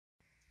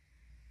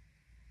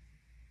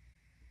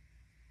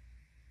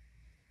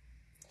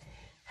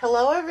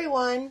Hello,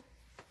 everyone.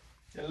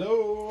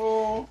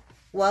 Hello.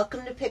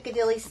 Welcome to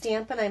Piccadilly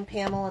Stampin'. I'm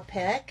Pamela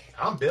Pick.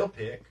 I'm Bill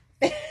Pick.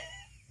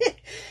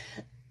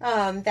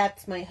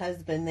 That's my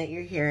husband that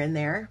you're hearing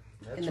there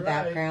in the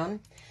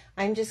background.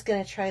 I'm just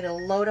going to try to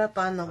load up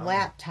on the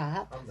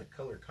laptop. I'm the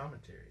color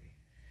commentary.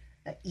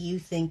 You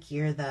think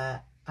you're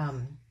the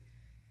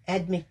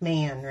Ed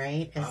McMahon,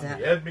 right? I'm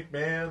the Ed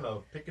McMahon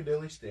of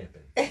Piccadilly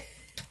Stampin'.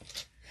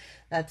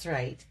 That's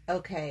right.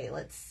 Okay,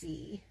 let's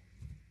see.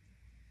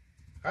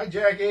 Hi,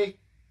 Jackie.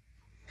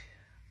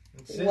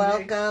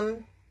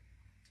 Welcome.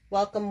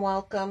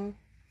 Welcome.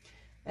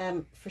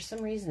 For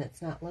some reason,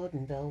 it's not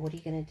loading, Bill. What are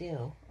you going to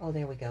do? Oh,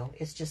 there we go.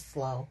 It's just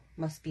slow.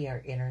 Must be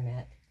our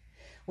internet.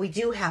 We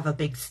do have a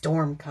big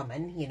storm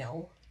coming, you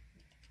know.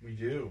 We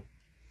do.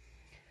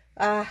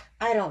 I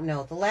don't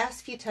know. The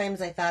last few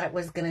times I thought it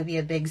was going to be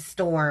a big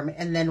storm,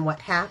 and then what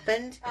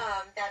happened?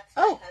 That's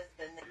my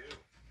husband.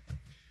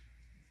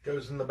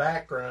 Goes in the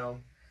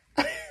background.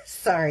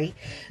 Sorry.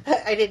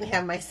 I didn't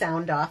have my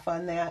sound off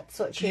on that.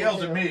 So she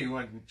yells at me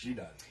when she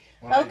does.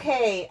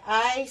 Okay,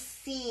 I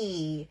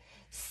see.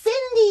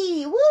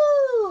 Cindy!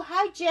 Woo!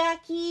 Hi,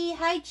 Jackie.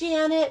 Hi,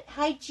 Janet.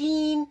 Hi,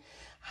 Jean.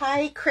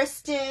 Hi,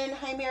 Kristen.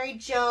 Hi, Mary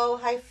Jo.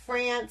 Hi,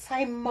 France.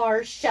 Hi,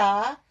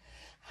 Marcia.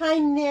 Hi,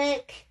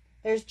 Nick.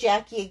 There's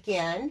Jackie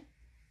again.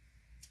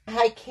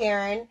 Hi,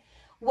 Karen.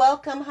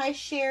 Welcome. Hi,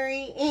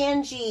 Sherry.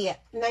 Angie.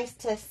 Nice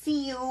to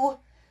see you.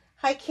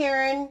 Hi,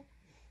 Karen.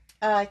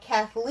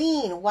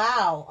 Kathleen.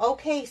 Wow.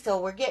 Okay, so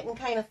we're getting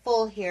kind of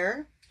full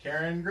here.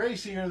 Karen and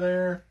Gracie are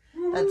there.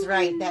 That's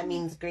right. That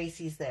means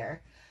Gracie's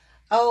there.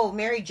 Oh,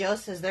 Mary Jo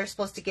says they're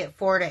supposed to get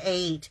 4 to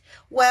 8.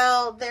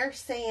 Well, they're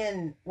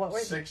saying, what were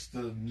 6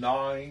 to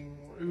 9.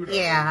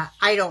 Yeah,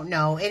 I don't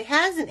know. It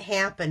hasn't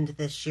happened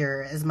this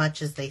year as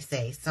much as they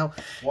say. So,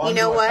 1 you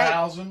know to what?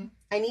 1,000.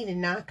 I need to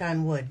knock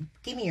on wood.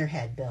 Give me your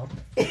head, Bill.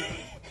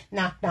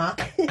 Knock,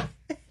 knock.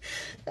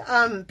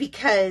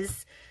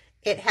 Because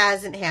it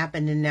hasn't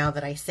happened, and now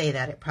that I say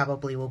that, it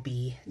probably will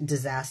be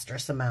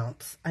disastrous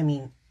amounts. I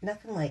mean,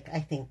 nothing like, I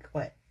think,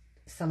 what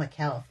some of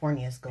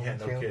California is going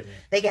through. Kidding.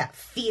 They got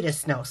feet of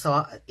snow,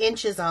 so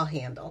inches I'll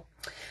handle.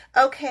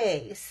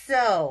 Okay,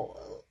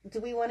 so do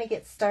we want to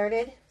get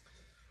started?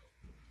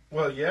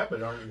 Well, yeah,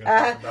 but aren't you going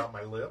to talk about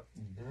my lip?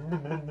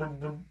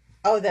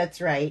 Oh, that's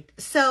right.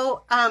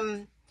 So,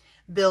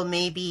 Bill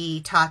may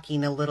be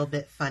talking a little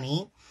bit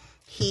funny.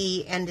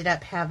 He ended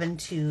up having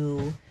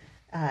to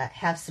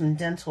have some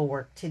dental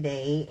work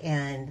today,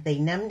 and they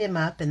numbed him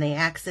up, and they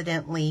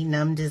accidentally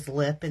numbed his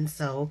lip, and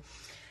so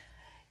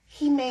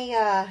he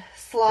may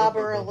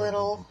slobber a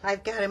little.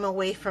 I've got him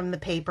away from the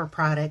paper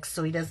products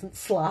so he doesn't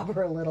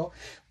slobber a little.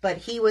 But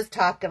he was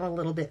talking a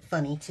little bit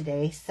funny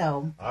today,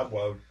 so I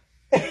won't.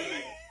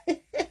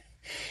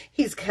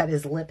 He's got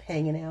his lip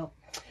hanging out.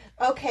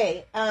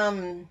 Okay,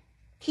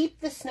 keep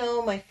the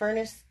snow. My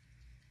furnace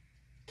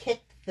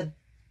kicked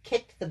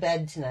the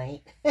bed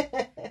tonight.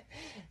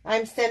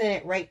 I'm sending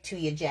it right to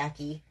you,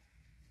 Jackie.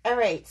 All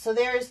right, so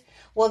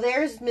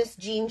there's Miss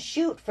Jean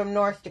Shute from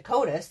North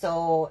Dakota,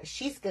 so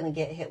she's going to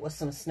get hit with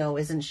some snow,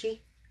 isn't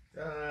she?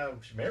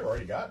 She may have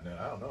already gotten it.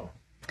 I don't know.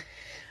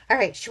 All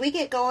right, should we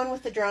get going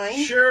with the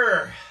drawing?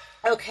 Sure.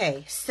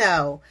 Okay,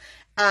 so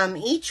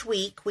each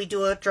week we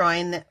do a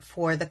drawing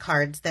for the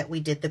cards that we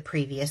did the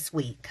previous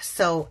week.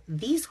 So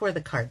these were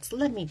the cards.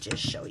 Let me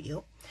just show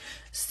you.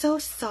 So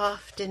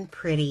soft and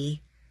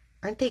pretty.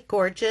 Aren't they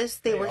gorgeous?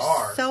 They were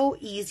so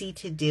easy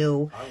to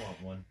do. I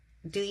want one.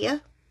 Do you?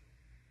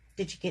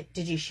 Did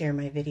you share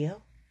my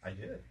video? I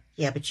did.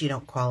 Yeah, but you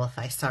don't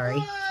qualify, sorry.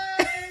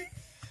 What?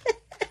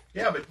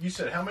 Yeah, but you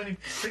said how many?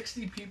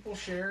 60 people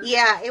shared?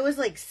 Yeah, it was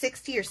like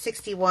 60 or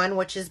 61,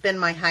 which has been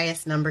my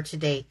highest number to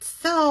date.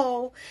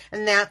 So,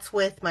 and that's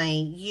with my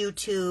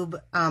YouTube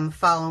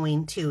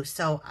following too.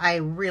 So I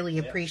really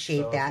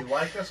appreciate that. If you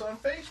like us on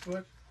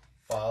Facebook,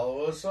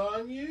 follow us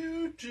on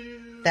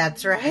YouTube.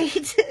 That's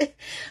right.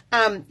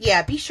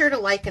 Yeah, be sure to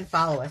like and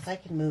follow us. I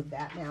can move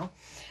that now.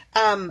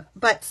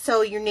 But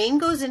so your name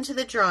goes into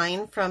the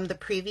drawing from the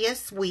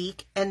previous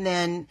week, and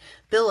then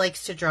Bill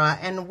likes to draw,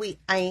 and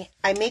I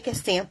make a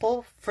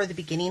sample for the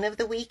beginning of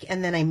the week,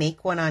 and then I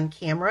make one on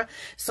camera,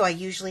 so I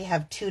usually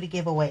have 2 to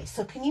give away.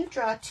 So can you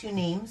draw 2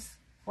 names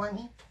for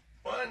me?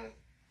 1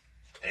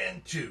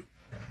 and 2.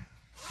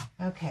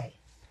 Okay.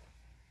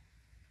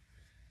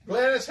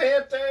 Glennis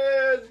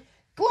Hampton!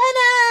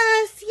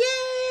 Glennis!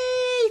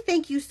 Yay!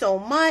 Thank you so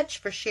much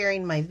for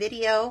sharing my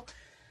video.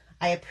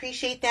 I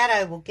appreciate that.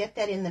 I will get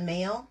that in the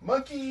mail.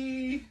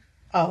 Monkey!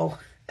 Oh,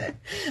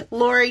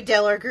 Lori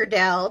Deller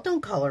Gerdell.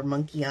 Don't call her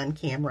Monkey on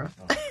camera.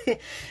 Oh.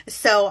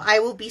 So I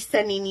will be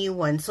sending you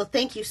one. So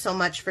thank you so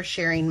much for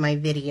sharing my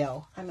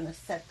video. I'm going to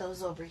set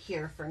those over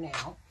here for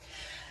now.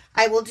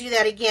 I will do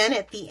that again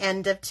at the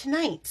end of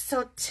tonight.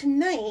 So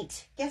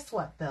tonight, guess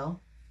what, Bill?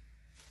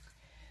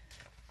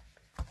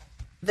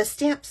 The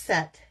stamp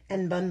set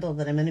and bundle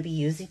that I'm going to be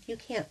using, you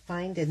can't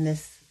find in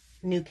this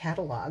new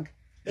catalog.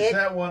 Is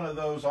that one of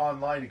those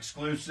online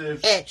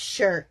exclusives? It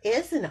sure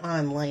is an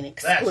online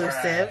exclusive.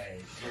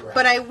 That's right.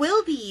 But I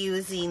will be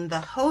using the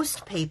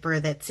host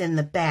paper that's in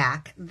the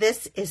back.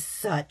 This is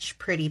such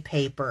pretty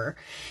paper.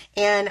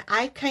 And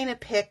I kind of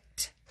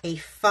picked a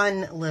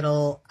fun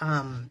little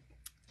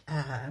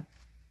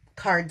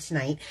card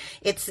tonight.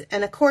 It's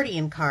an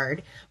accordion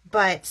card,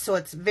 but so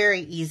it's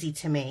very easy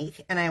to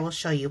make, and I will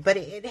show you. But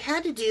it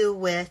had to do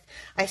with,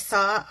 I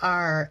saw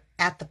our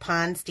At the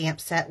Pond stamp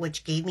set,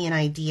 which gave me an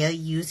idea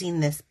using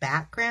this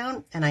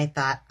background, and I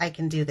thought, I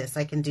can do this,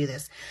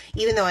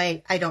 even though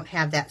I don't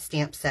have that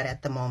stamp set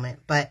at the moment.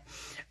 But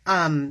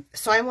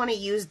so I want to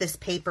use this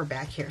paper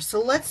back here.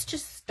 So let's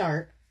just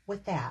start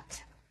with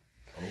that.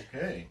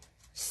 Okay.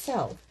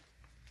 So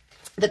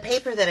the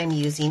paper that I'm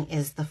using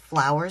is the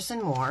Flowers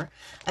and More.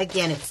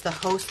 Again, it's the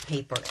host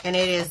paper, and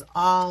it is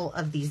all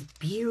of these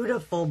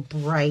beautiful,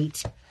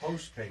 bright...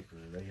 Host paper.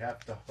 They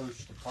have to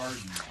host a party.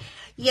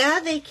 Yeah,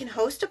 they can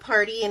host a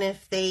party, and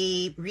if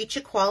they reach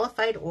a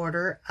qualified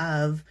order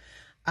of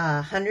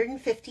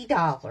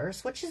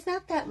 $150, which is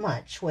not that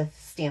much with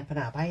Stampin'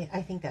 Up,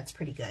 I think that's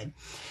pretty good,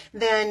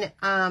 then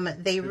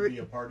they... It could be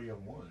a party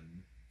of one.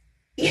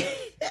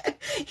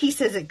 He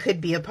says it could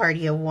be a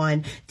party of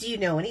one. Do you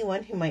know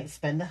anyone who might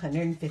spend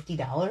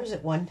 $150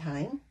 at one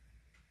time?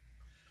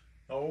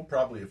 Oh,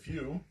 probably a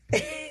few.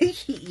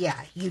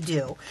 Yeah, you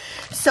do.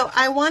 So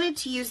I wanted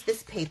to use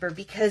this paper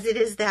because it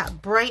is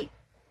that bright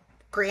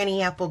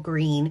granny apple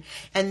green,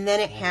 and then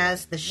it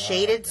has the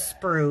shaded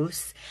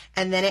spruce,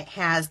 and then it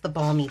has the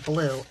balmy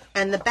blue,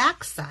 and the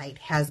back side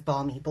has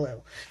balmy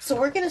blue. So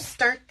we're going to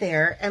start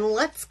there, and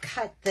let's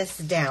cut this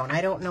down.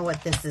 I don't know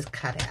what this is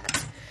cut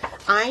at.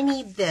 I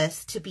need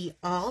this to be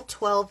all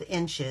 12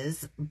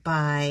 inches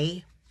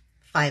by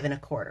 5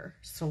 1/4.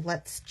 So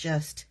let's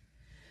just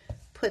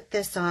put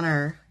this on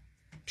our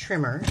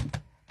trimmer.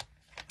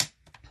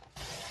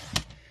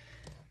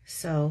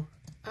 So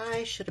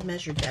I should have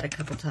measured that a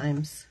couple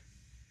times.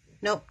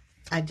 Nope,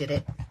 I did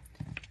it.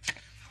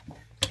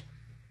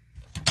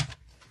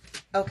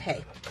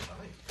 Okay.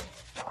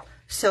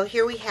 So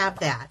here we have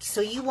that.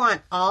 So you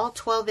want all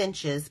 12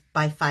 inches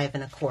by 5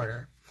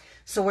 1/4.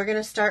 So we're going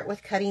to start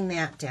with cutting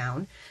that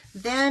down.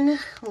 Then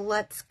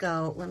let's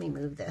go, let me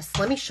move this.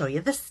 Let me show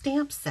you the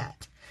stamp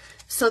set.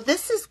 So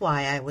this is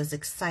why I was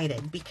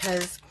excited,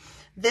 because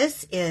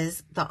this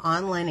is the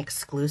online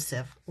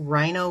exclusive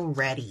Rhino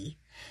Ready.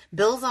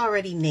 Bill's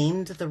already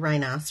named the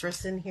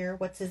rhinoceros in here.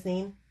 What's his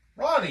name?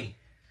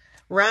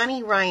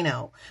 Ronnie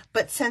Rhino.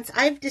 But since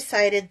I've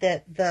decided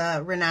that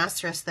the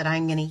rhinoceros that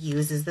I'm going to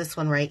use is this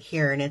one right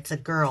here, and it's a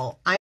girl,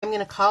 I'm going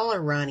to call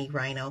her Ronnie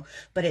Rhino,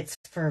 but it's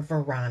for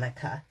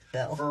Veronica,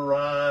 Bill.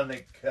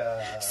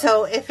 Veronica.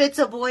 So if it's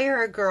a boy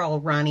or a girl,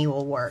 Ronnie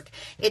will work.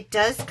 It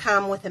does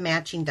come with a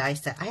matching die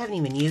set. I haven't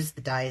even used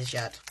the dies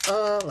yet.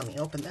 Oh, let me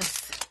open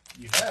this.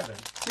 You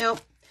haven't?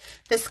 Nope.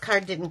 This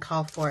card didn't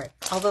call for it.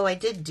 Although I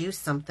did do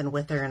something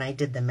with her, and I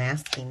did the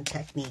masking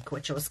technique,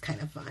 which was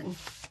kind of fun.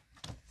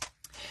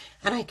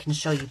 And I can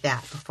show you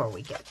that before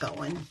we get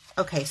going.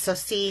 Okay, so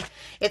see,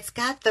 it's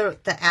got the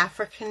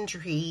African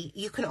tree.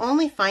 You can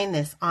only find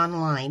this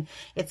online.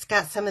 It's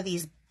got some of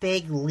these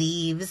big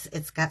leaves.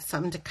 It's got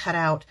something to cut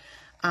out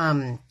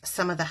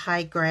some of the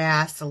high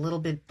grass, a little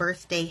bit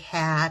birthday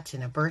hat,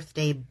 and a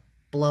birthday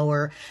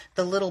blower.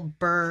 The little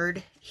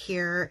bird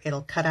here,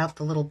 it'll cut out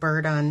the little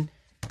bird on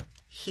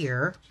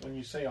here. So when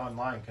you say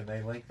online, can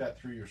they link that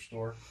through your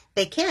store?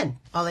 They can.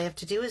 All they have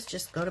to do is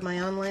just go to my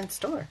online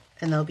store,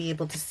 and they'll be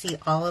able to see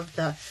all of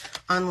the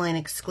online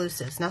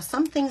exclusives. Now,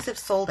 some things have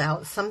sold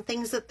out, some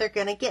things that they're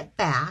going to get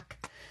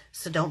back,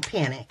 so don't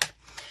panic.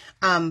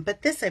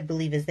 But this, I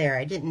believe, is there.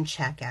 I didn't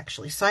check,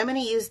 actually. So I'm going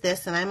to use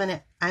this, and I'm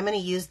going to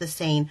use the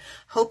saying,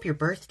 "Hope your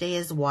birthday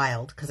is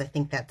wild," because I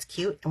think that's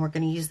cute, and we're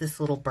going to use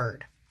this little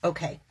bird.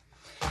 Okay.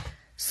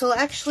 So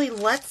actually,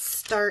 let's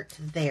start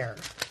there.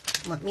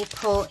 Let me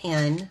pull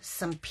in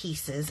some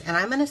pieces, and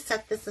I'm going to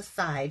set this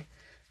aside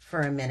for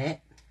a minute.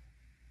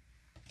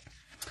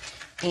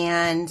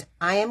 And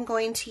I am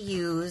going to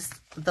use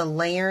the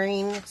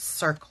layering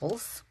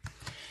circles.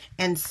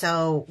 And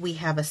so we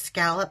have a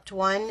scalloped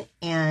one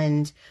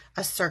and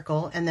a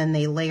circle, and then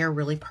they layer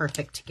really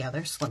perfect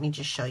together. So let me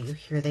just show you.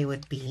 Here they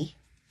would be.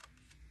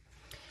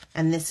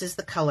 And this is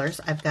the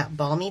colors. I've got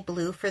balmy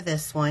blue for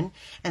this one,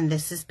 and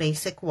this is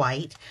basic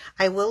white.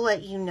 I will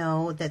let you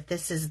know that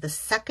this is the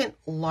second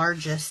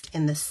largest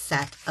in the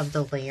set of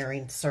the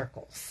layering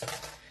circles.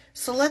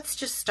 So let's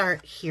just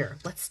start here.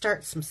 Let's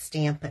start some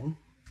stamping.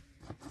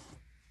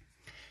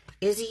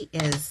 Izzy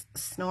is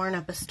snoring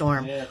up a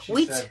storm. Yeah,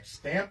 she said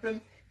stamping,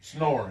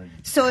 snoring.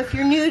 So if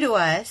you're new to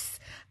us,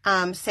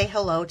 say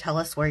hello, tell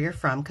us where you're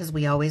from, because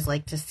we always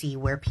like to see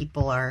where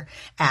people are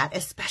at,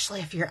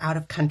 especially if you're out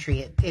of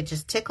country. It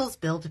just tickles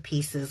Bill to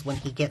pieces when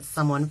he gets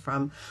someone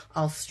from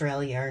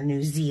Australia or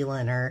New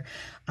Zealand or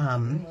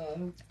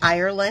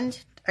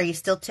Ireland. Are you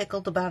still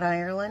tickled about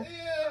Ireland?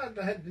 Yeah,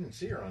 I didn't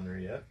see her on there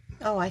yet.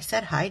 Oh, I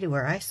said hi to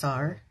her. I saw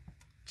her.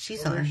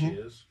 She's on here.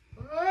 There she is.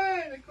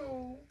 Hi,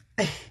 Nicole.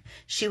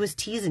 She was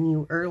teasing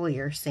you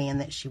earlier, saying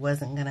that she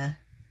wasn't going to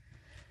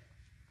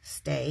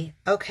stay.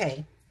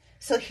 Okay,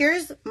 so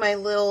here's my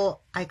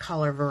little, I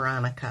call her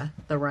Veronica,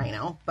 the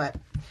Rhino, but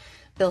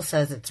Bill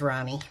says it's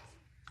Ronnie.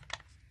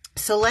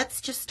 So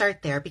let's just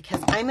start there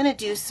because I'm going to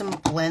do some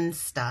blend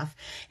stuff.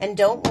 And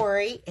don't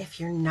worry, if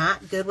you're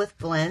not good with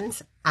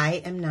blends, I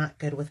am not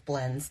good with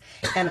blends.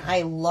 And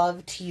I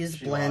love to use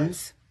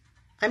blends.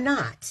 I'm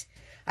not.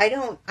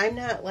 I'm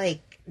not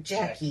like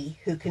Jackie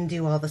who can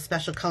do all the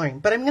special coloring.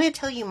 But I'm going to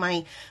tell you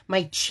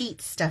my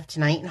cheat stuff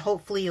tonight, and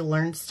hopefully you'll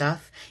learn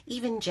stuff.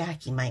 Even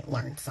Jackie might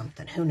learn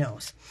something. Who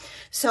knows?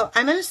 So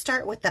I'm going to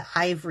start with the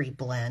ivory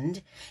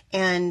blend.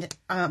 And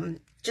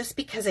just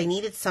because I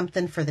needed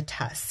something for the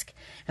tusk.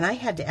 And I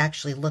had to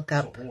actually look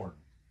up... a horn.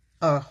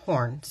 A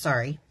horn,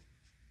 sorry.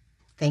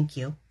 Thank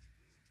you.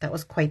 That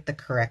was quite the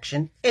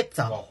correction. It's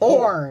a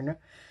horn.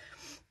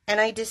 And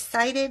I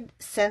decided,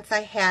 since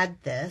I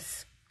had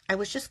this, I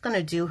was just going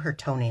to do her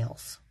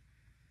toenails.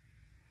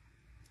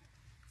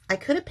 I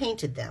could have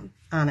painted them,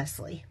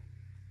 honestly.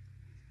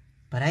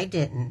 But I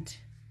didn't.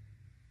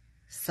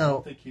 So... I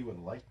don't think he would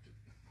have liked it.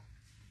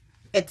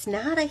 It's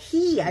not a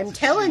he. I'm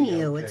telling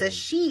you. Okay. It's a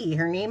she.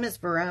 Her name is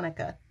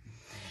Veronica.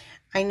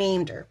 I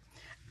named her.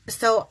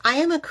 So I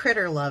am a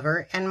critter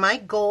lover, and my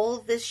goal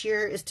this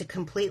year is to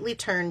completely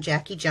turn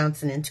Jackie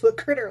Johnson into a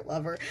critter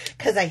lover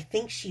because I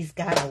think she's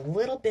got a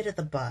little bit of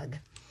the bug.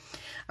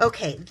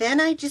 Okay,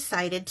 then I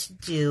decided to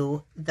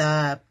do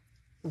the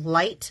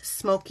light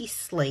smoky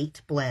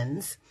slate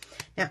blends.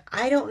 Now,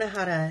 I don't know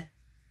how to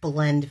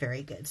blend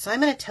very good, so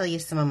I'm going to tell you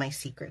some of my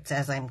secrets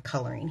as I'm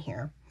coloring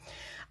here.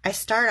 I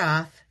start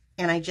off,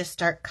 and I just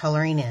start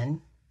coloring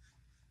in.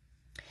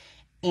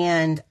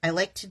 And I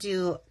like to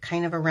do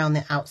kind of around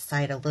the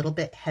outside a little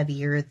bit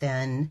heavier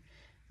than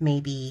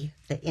maybe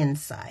the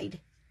inside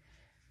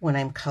when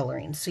I'm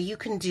coloring. So you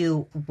can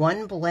do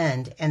one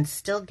blend and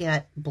still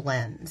get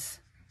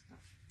blends.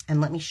 And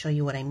let me show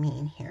you what I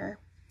mean here.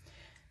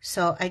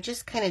 So I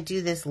just kind of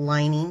do this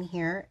lining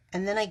here,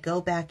 and then I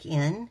go back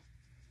in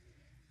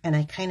and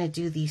I kind of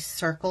do these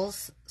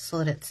circles so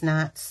that it's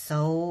not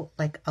so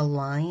like a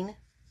line,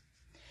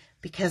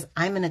 because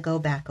I'm going to go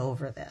back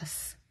over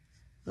this.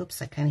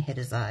 Oops, I kind of hit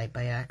his eye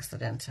by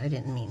accident. I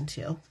didn't mean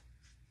to.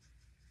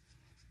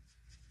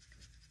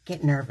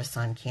 Get nervous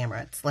on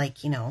camera. It's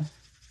like, you know,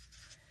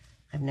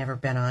 I've never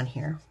been on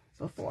here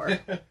before,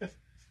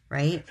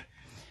 right?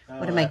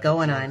 What am I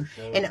going on?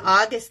 In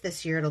August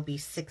this year, it'll be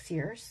 6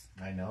 years.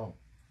 I know.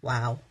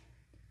 Wow.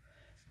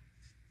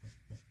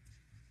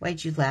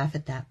 Why'd you laugh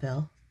at that,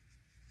 Bill?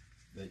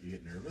 That you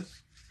get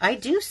nervous? I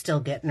do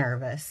still get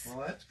nervous.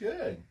 Well, that's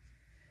good.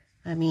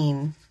 I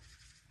mean...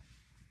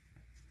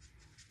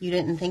 You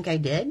didn't think I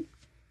did?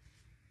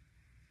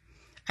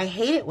 I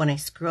hate it when I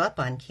screw up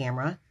on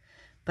camera,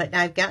 but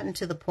I've gotten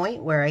to the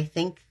point where I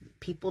think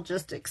people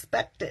just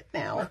expect it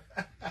now.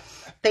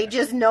 They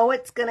just know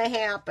it's going to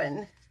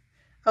happen.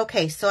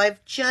 Okay, so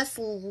I've just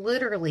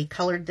literally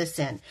colored this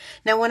in.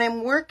 Now, when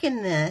I'm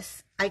working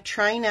this, I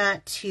try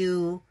not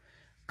to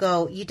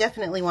go... You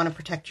definitely want to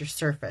protect your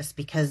surface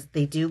because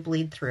they do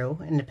bleed through,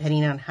 and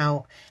depending on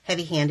how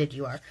heavy-handed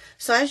you are.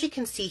 So as you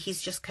can see,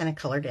 he's just kind of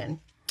colored in.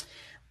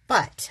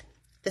 But...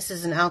 this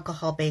is an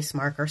alcohol-based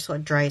marker, so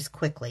it dries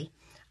quickly.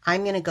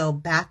 I'm going to go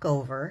back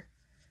over,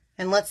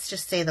 and let's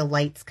just say the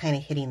light's kind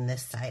of hitting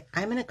this side.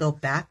 I'm going to go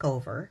back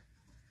over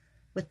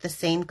with the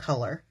same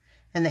color,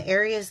 and the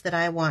areas that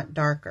I want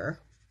darker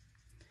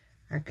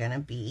are going to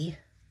be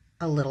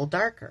a little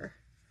darker.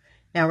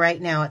 Now, right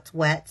now it's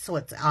wet, so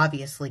it's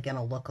obviously going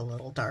to look a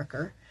little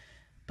darker,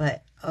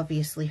 but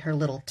obviously her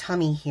little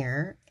tummy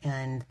here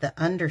and the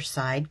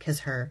underside,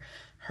 because her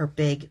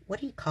big, what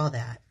do you call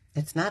that?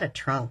 It's not a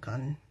trunk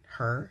on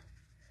her.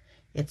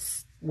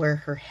 It's where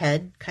her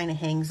head kind of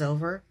hangs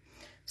over.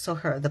 So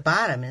the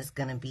bottom is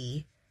going to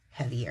be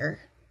heavier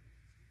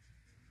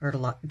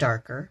or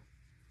darker.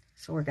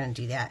 So we're going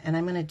to do that. And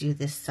I'm going to do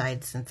this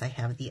side since I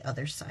have the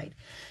other side.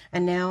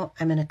 And now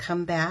I'm going to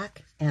come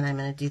back and I'm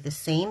going to do the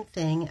same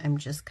thing. I'm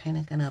just kind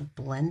of going to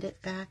blend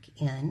it back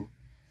in.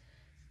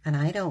 And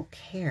I don't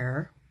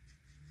care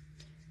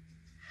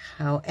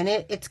how, and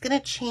it's going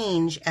to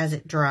change as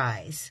it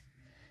dries.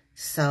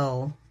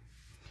 So,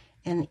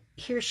 and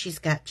here she's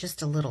got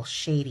just a little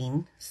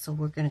shading. So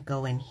we're going to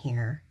go in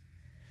here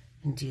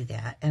and do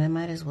that. And I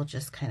might as well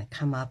just kind of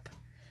come up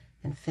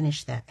and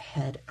finish that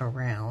head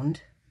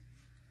around.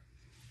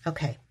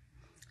 Okay,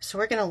 so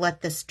we're going to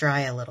let this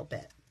dry a little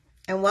bit.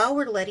 And while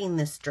we're letting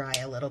this dry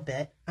a little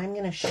bit, I'm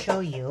going to show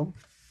you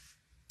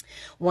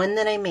one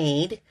that I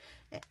made.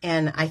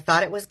 And I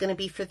thought it was going to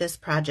be for this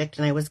project,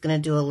 and I was going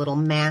to do a little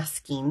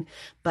masking,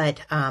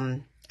 but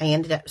I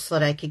ended up so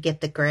that I could get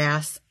the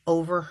grass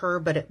over her,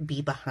 but it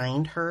be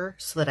behind her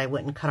so that I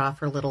wouldn't cut off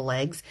her little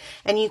legs.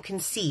 And you can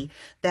see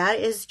that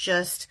is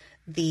just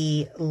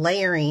the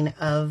layering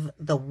of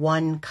the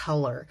one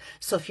color.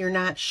 So if you're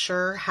not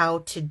sure how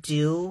to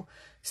do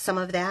some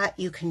of that,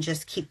 you can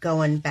just keep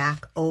going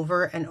back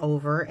over and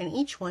over, and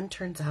each one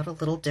turns out a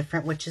little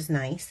different, which is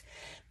nice.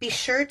 Be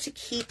sure to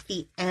keep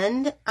the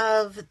end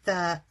of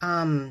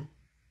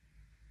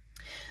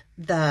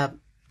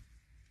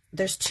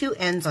there's two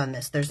ends on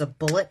this. There's a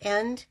bullet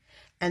end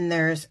and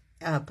there's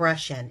a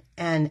brush end.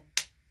 And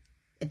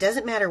it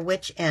doesn't matter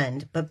which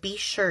end, but be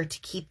sure to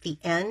keep the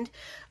end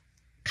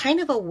kind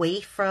of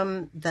away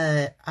from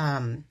the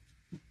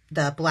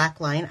black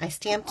line. I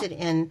stamped it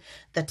in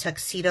the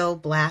Tuxedo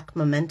Black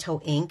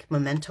Memento ink.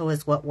 Memento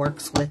is what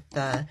works with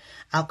the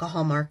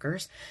alcohol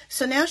markers.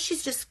 So now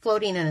she's just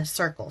floating in a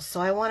circle. So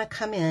I want to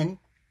come in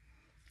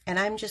and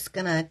I'm just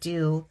going to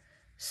do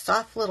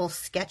soft little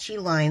sketchy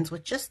lines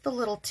with just the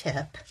little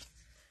tip.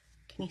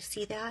 Can you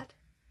see that?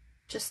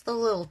 Just the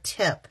little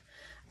tip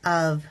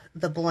of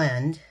the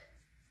blend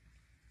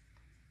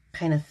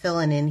kind of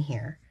filling in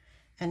here,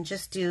 and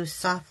just do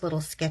soft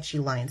little sketchy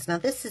lines. Now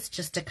this is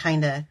just to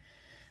kind of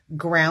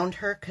ground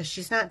her because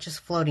she's not just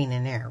floating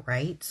in air,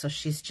 right? So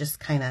she's just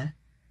kind of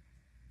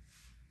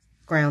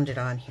grounded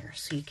on here,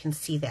 so you can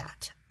see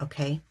that,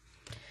 okay?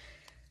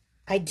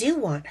 I do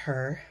want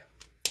her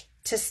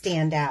to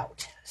stand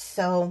out,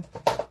 so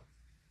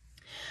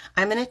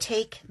I'm going to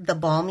take the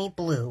Balmy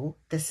Blue.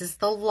 This is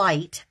the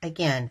light.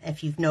 Again,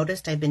 if you've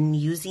noticed, I've been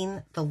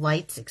using the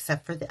lights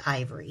except for the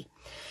ivory.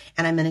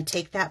 And I'm going to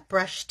take that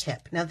brush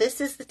tip. Now, this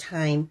is the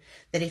time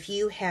that if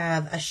you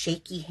have a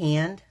shaky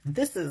hand,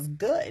 this is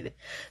good.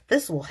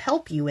 This will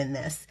help you in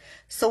this.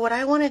 So what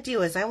I want to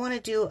do is I want to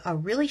do a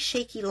really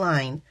shaky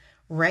line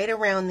right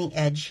around the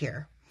edge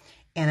here.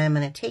 And I'm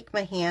going to take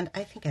my hand.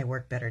 I think I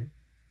work better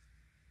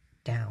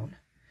down.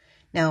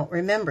 Now,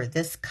 remember,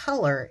 this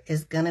color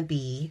is going to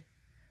be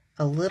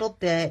a little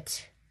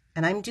bit,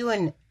 and I'm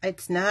doing,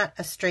 it's not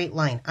a straight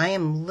line. I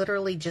am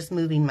literally just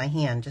moving my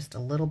hand just a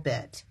little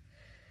bit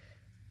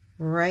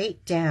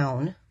right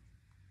down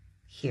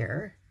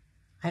here.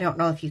 I don't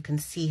know if you can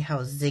see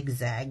how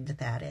zigzagged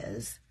that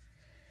is,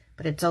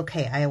 but it's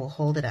okay. I will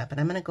hold it up, and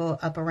I'm going to go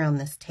up around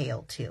this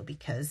tail too,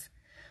 because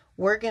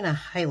we're going to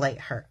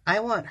highlight her. I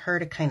want her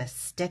to kind of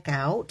stick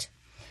out.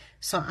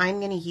 So I'm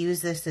going to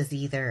use this as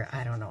either,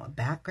 I don't know, a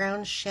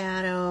background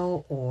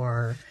shadow,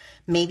 or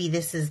maybe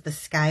this is the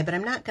sky, but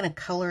I'm not going to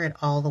color it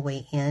all the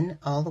way in,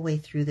 all the way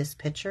through this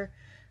picture.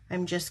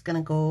 I'm just going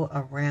to go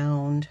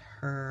around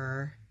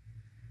her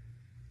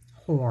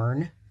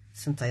horn,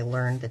 since I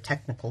learned the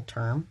technical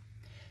term,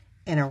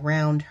 and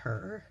around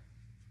her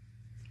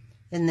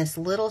in this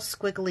little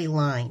squiggly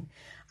line.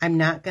 I'm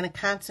not going to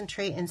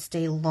concentrate and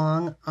stay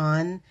long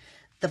on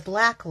the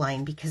black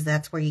line because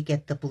that's where you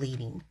get the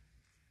bleeding.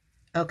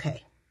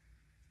 Okay.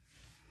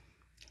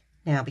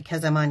 Now,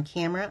 because I'm on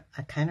camera,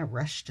 I kind of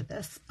rushed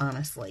this,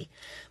 honestly.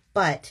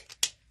 But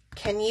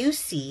can you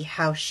see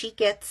how she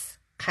gets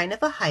kind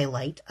of a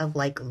highlight of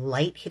like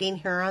light hitting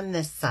her on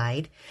this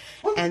side?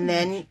 And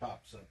then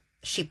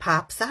she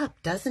pops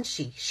up, doesn't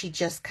she? She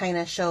just kind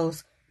of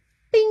shows,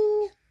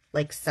 bing,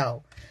 like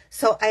so.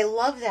 So I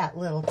love that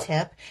little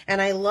tip.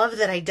 And I love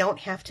that I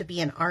don't have to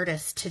be an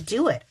artist to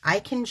do it. I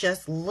can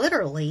just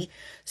literally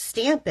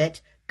stamp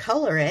it,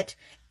 color it,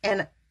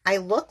 and I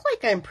look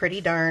like I'm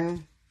pretty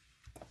darn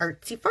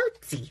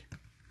artsy-fartsy.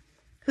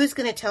 Who's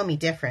going to tell me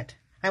different?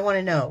 I want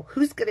to know.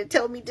 Who's going to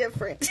tell me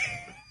different?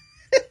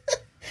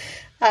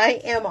 I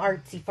am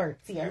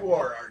artsy-fartsy. You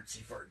are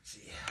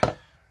artsy-fartsy.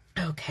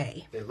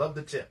 Okay. They love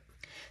the tip.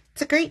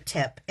 It's a great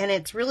tip, and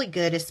it's really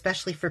good,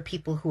 especially for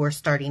people who are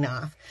starting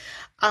off.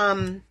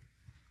 I'm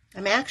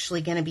actually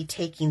going to be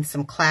taking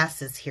some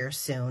classes here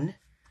soon,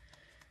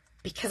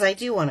 because I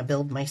do want to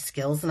build my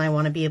skills and I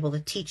want to be able to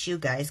teach you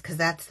guys, because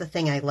that's the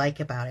thing I like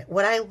about it.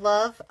 What I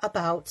love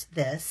about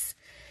this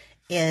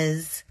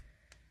is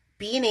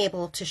being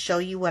able to show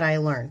you what I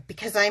learned,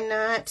 because I'm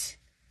not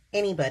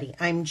anybody.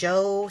 I'm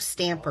Joe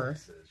Stamper.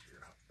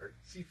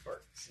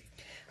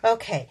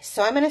 Okay,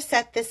 so I'm going to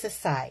set this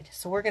aside.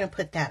 So we're going to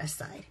put that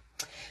aside.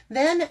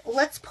 Then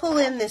let's pull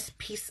in this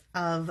piece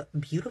of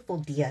beautiful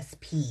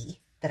DSP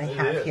that I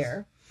have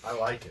here. I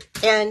like it.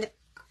 And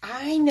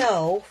I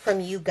know from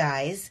you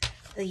guys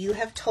that you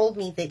have told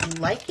me that you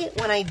like it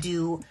when I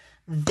do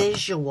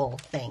visual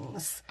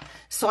things.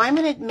 So I'm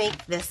going to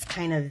make this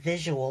kind of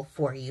visual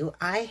for you.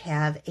 I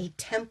have a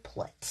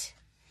template.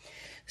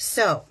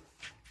 So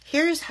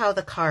here's how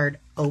the card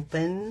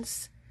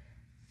opens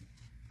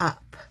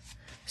up.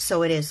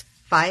 So it is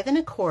 5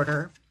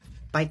 1/4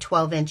 by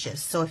 12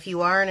 inches. So if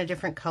you are in a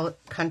different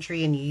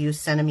country and you use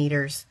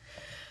centimeters,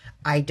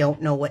 I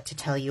don't know what to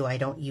tell you. I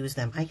don't use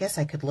them. I guess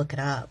I could look it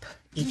up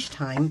each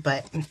time,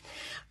 but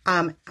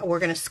we're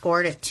going to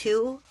score it at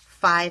 2,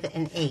 5,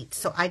 and 8.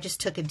 So I just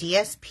took a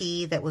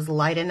DSP that was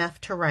light enough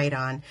to write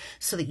on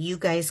so that you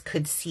guys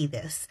could see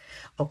this.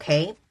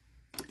 Okay,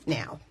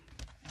 now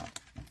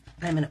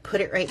I'm going to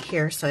put it right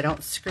here so I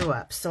don't screw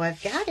up. So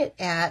I've got it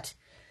at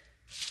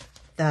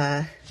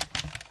the,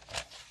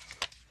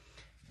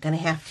 going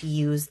to have to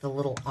use the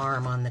little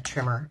arm on the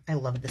trimmer. I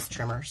love this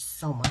trimmer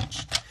so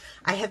much.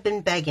 I have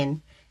been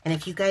begging, and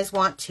if you guys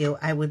want to,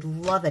 I would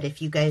love it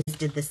if you guys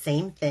did the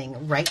same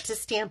thing. Write to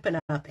Stampin'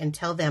 Up! And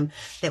tell them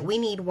that we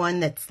need one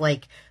that's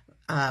like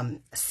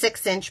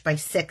 6 inch by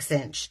 6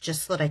 inch,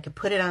 just so that I could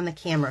put it on the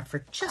camera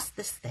for just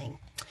this thing.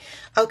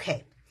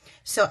 Okay,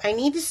 so I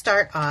need to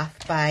start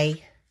off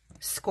by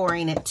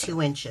scoring at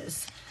 2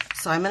 inches.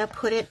 So I'm going to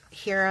put it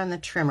here on the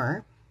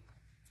trimmer.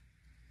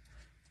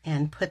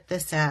 and put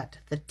this at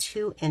the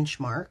 2-inch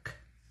mark.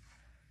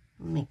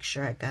 Make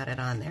sure I got it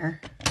on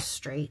there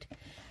straight.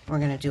 We're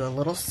going to do a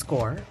little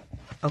score,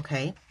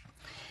 okay?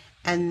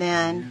 And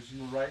then...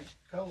 Using the right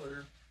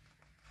color.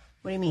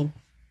 What do you mean?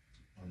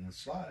 On the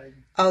slide.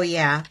 Oh,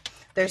 yeah.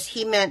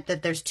 He meant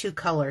that there's 2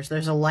 colors.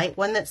 There's a light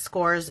one that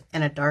scores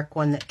and a dark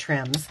one that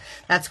trims.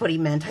 That's what he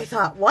meant. I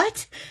thought,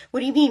 what? What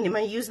do you mean? Am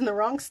I using the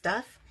wrong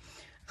stuff?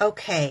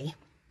 Okay.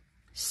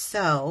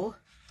 So,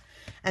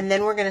 and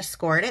then we're going to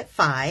score it at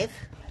 5.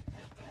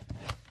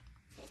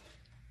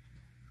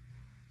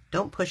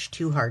 Don't push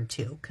too hard,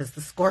 too, because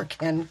the score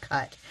can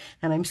cut.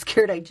 And I'm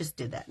scared I just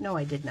did that. No,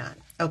 I did not.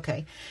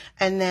 Okay.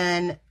 And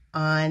then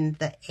on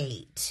the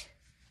 8.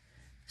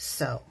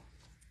 So,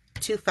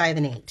 2, 5,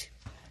 and 8.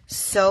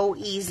 So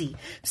easy.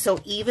 So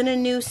even a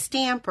new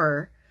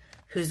stamper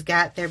who's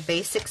got their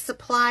basic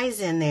supplies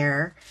in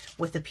there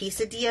with a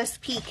piece of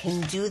DSP can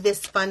do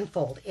this fun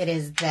fold. It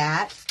is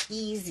that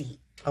easy,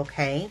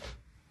 okay?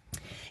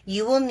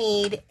 You will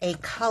need a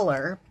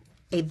color,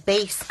 a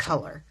base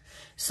color.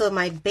 So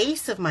my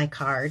base of my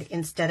card,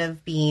 instead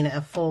of being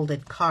a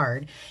folded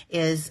card,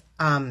 is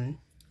 4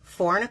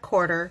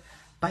 1/4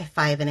 by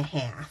 5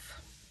 1/2.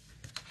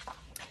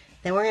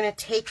 Then we're going to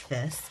take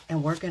this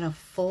and we're going to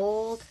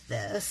fold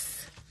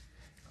this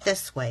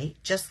way,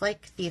 just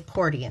like the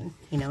accordion,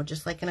 you know,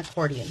 just like an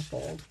accordion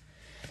fold.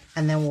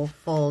 And then we'll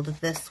fold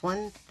this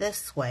one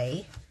this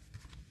way,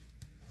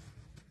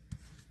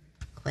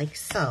 like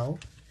so,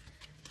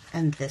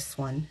 and this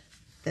one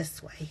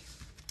this way.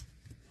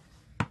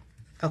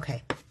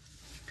 Okay.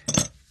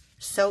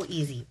 So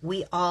easy.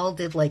 We all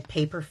did like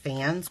paper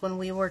fans when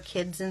we were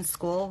kids in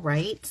school,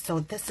 right? So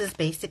this is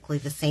basically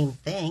the same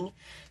thing.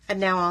 And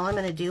now all I'm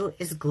going to do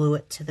is glue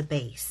it to the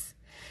base.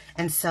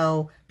 And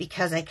so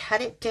because I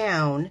cut it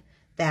down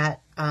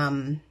that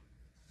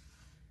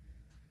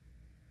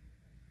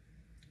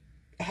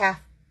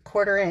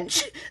quarter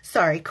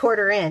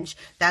inch,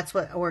 that's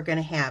what we're going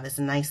to have is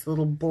a nice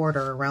little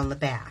border around the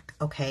back.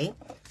 Okay.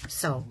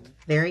 So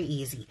very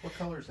easy. What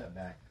color is that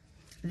back?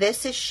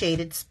 This is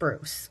shaded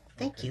spruce.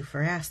 Thank you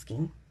for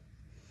asking.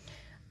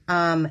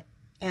 And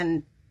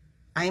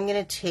I'm going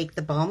to take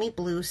the balmy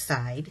blue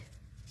side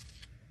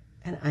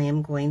and I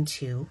am going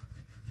to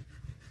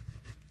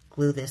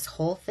glue this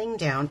whole thing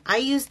down. I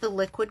use the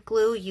liquid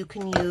glue. You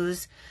can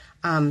use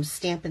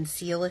Stampin'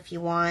 Seal if you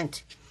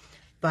want,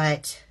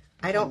 but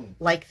I don't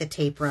like the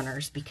tape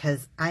runners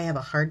because I have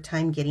a hard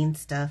time getting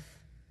stuff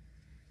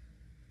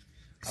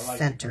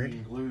centered. I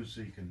like glue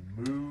so you can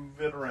move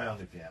it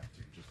around if you have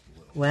to, just a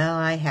little. Well,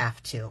 I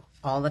have to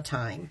all the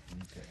time.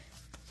 Okay.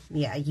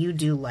 Yeah, you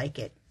do like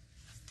it.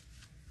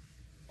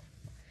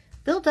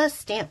 Bill does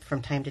stamp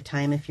from time to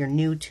time. If you're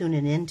new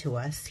tuning in to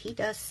us, he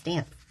does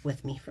stamp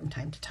with me from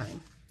time to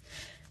time.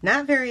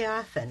 Not very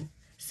often.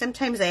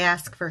 Sometimes I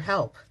ask for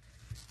help.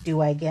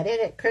 Do I get it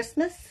at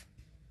Christmas?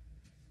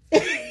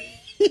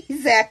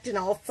 He's acting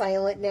all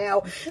silent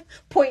now,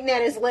 pointing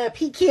at his lip.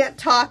 He can't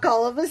talk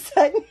all of a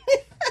sudden.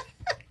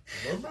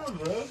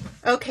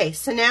 Okay,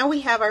 so now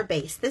we have our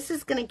base. This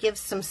is going to give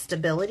some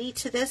stability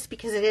to this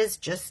because it is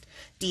just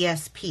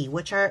DSP,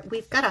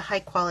 we've got a high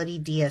quality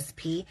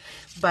DSP,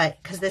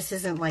 but because this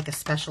isn't like a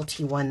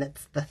specialty one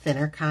that's the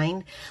thinner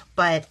kind,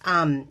 but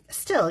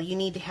still you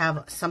need to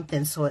have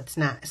something so it's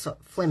not so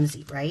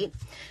flimsy, right?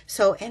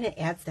 So, and it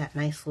adds that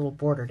nice little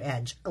bordered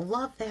edge. I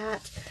love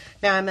that.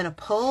 Now I'm going to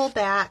pull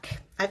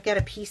back. I've got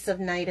a piece of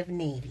Night of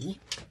Navy,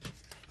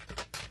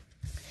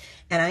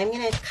 and I'm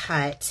going to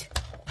cut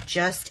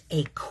just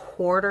a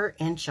 1/4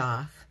 inch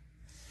off.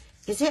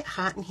 Is it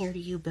hot in here to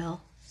you,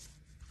 Bill?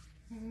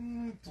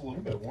 It's a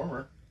little bit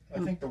warmer. I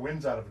think the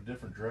wind's out of a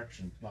different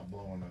direction. It's not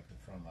blowing up in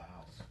front of the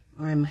house.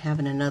 Or I'm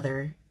having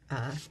another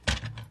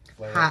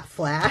hot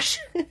flash.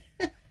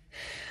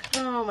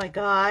 Oh my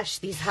gosh,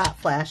 these hot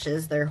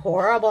flashes, they're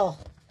horrible.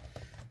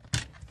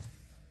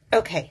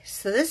 Okay,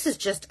 so this is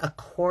just a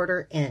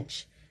 1/4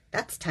 inch.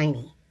 That's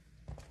tiny.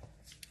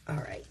 All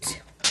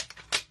right.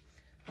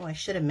 Oh, I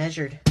should have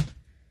measured.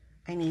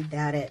 I need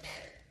that at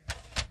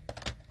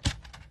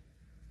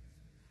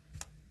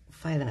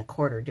 5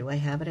 1/4. Do I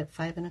have it at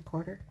 5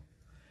 1/4?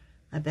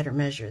 I better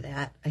measure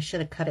that. I should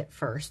have cut it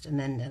first, and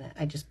then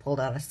I just pulled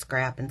out a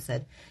scrap and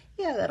said,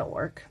 yeah, that'll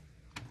work.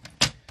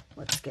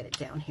 Let's get it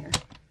down here.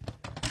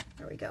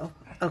 There we go.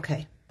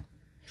 Okay.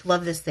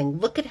 Love this thing.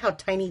 Look at how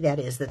tiny that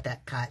is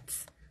that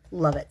cuts.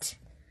 Love it.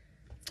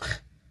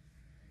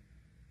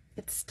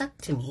 It's stuck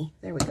to me.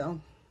 There we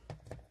go.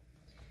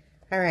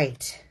 All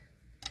right.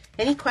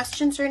 Any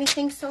questions or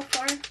anything so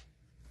far?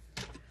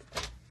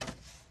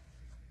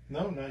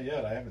 No, not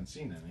yet. I haven't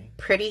seen any.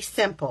 Pretty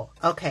simple.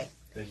 Okay.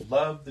 They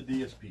love the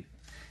DSP.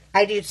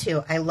 I do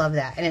too. I love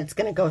that. And it's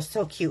going to go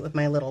so cute with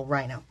my little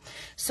Rhino.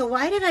 So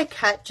why did I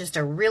cut just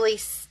a really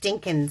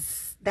stinking...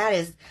 That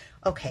is...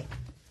 Okay.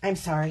 I'm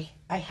sorry.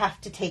 I have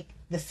to take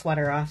the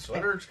sweater off.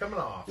 Sweater's coming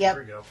off. Yep.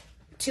 There we go.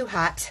 Too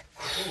hot.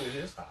 Oh, it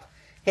is hot.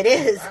 It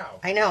is. Wow.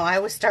 I know. I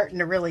was starting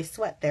to really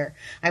sweat there.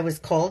 I was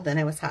cold, then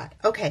I was hot.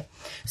 Okay.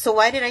 So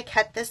why did I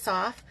cut this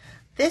off?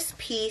 This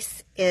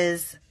piece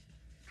is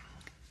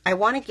I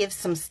want to give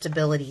some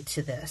stability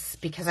to this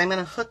because I'm going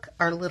to hook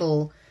our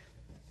little,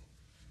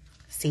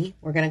 see,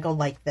 we're going to go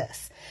like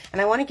this.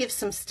 And I want to give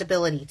some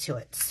stability to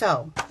it.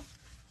 So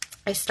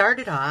I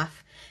started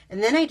off,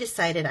 and then I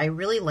decided I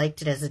really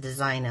liked it as a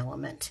design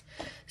element.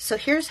 So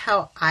here's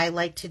how I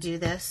like to do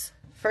this.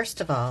 First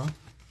of all,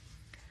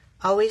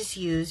 always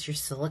use your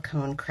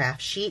silicone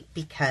craft sheet,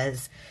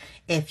 because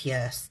if you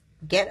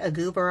get a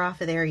goober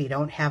off of there, you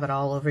don't have it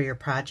all over your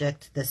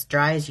project. This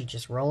dries, you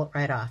just roll it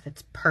right off.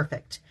 It's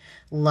perfect.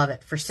 Love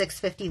it. For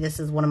 $6.50, this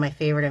is one of my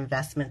favorite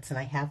investments, and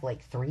I have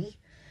like 3.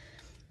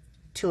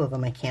 2 of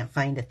them I can't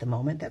find at the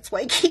moment. That's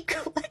why I keep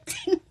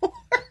collecting more.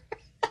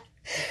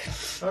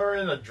 They're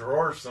in a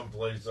drawer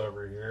someplace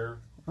over here.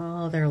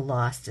 Oh, they're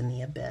lost in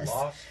the abyss.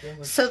 Lost in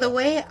the So the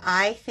way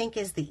I think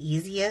is the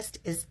easiest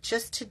is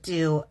just to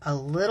do a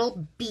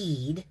little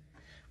bead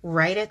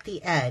right at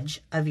the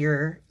edge of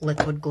your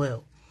liquid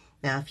glue.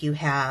 Now, if you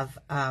have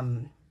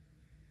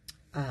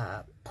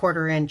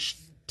 1/4-inch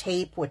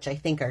tape, which I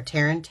think are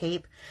Terran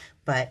tape,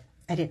 but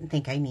I didn't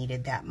think I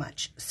needed that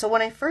much. So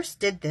when I first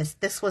did this,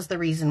 this was the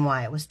reason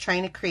why. I was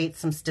trying to create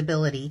some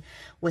stability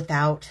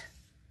without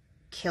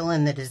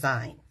killing the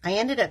design. I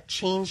ended up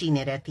changing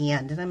it at the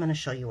end, and I'm going to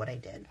show you what I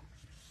did.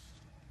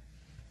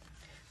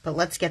 But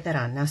let's get that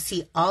on. Now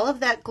see, all of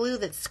that glue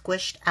that's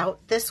squished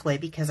out this way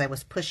because I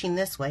was pushing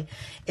this way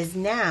is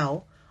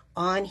now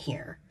on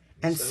here.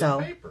 And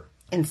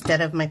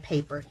instead of my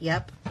paper,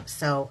 yep.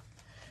 So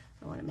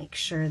I want to make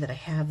sure that I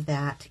have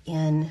that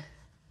in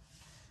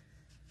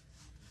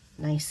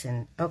nice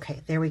and,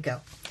 okay, there we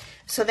go.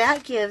 So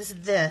that gives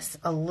this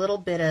a little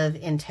bit of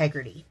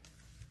integrity.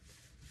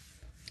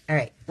 All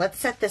right, let's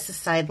set this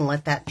aside and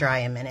let that dry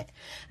a minute.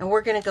 And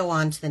we're going to go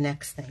on to the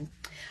next thing.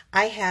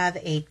 I have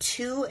a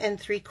 2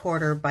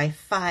 3/4 by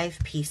 5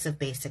 piece of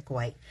basic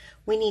white.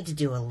 We need to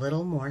do a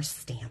little more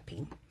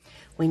stamping.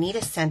 We need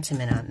a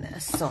sentiment on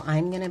this. So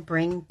I'm going to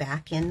bring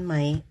back in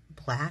my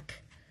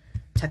black,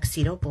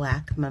 Tuxedo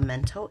Black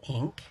Memento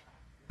ink.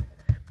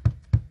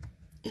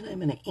 And I'm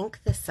going to ink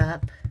this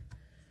up.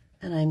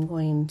 And I'm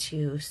going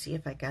to see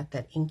if I got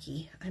that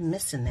inky. I'm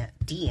missing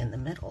that D in the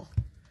middle.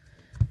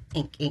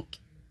 Ink, ink.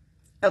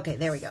 Okay,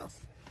 there we go.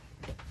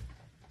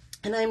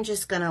 And I'm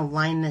just going to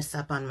line this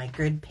up on my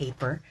grid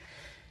paper,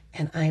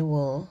 and I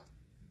will,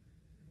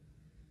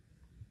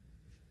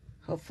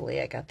 hopefully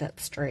I got that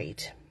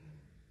straight.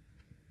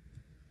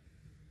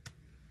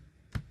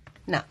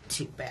 Not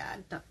too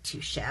bad, not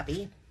too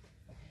shabby.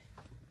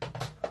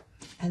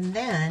 And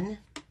then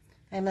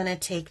I'm going to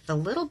take the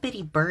little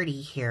bitty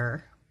birdie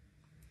here,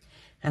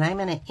 and I'm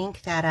going to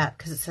ink that up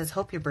because it says,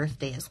 hope your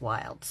birthday is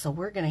wild. So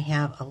we're going to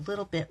have a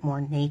little bit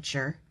more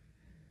nature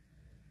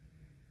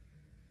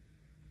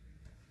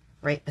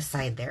right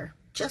beside there,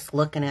 just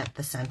looking at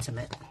the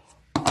sentiment.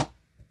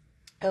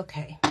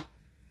 Okay,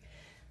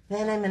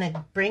 then I'm going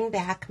to bring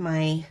back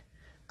my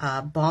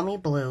balmy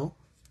blue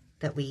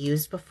that we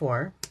used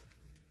before,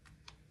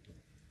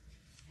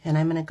 and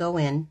I'm going to go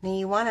in. Now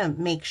you want to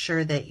make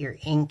sure that your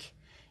ink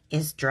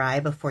is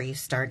dry before you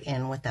start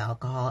in with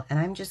alcohol, and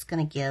I'm just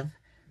going to give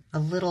a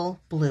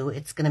little blue.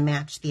 It's going to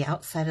match the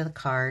outside of the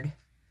card,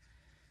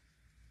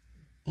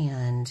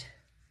 and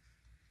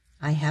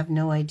I have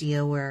no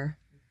idea where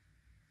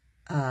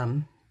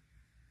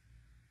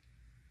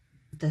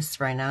this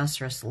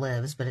rhinoceros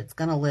lives, but it's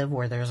going to live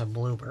where there's a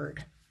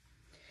bluebird.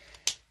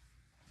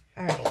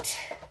 All right,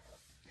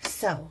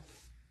 so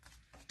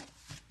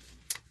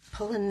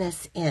pulling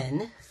this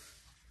in,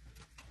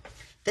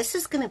 this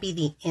is going to be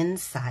the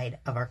inside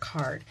of our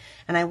card,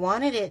 and I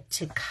wanted it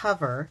to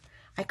cover,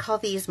 I call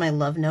these my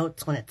love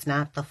notes when it's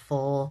not the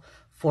full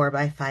 4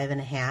 by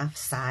 5.5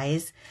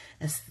 size.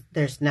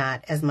 There's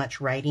not as much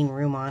writing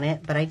room on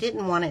it, but I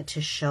didn't want it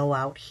to show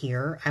out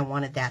here. I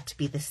wanted that to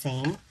be the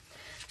same.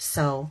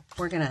 So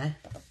we're going to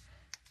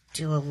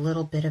do a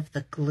little bit of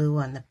the glue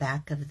on the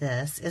back of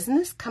this. Isn't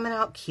this coming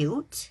out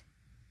cute?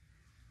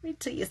 Wait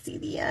till you see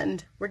the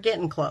end. We're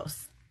getting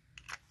close.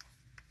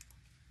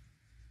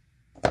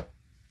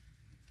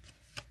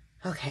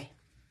 Okay.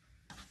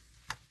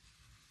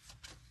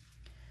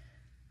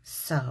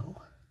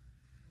 So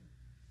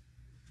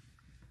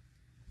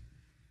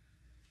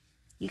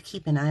you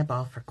keep an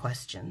eyeball for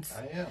questions.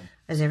 I am.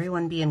 Is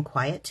everyone being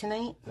quiet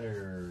tonight?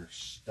 They're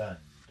stunned.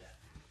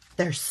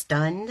 They're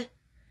stunned?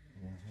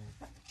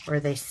 Mm-hmm. Or are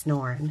they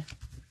snoring?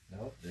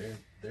 No,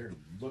 they're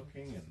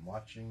looking and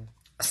watching.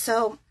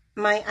 So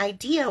my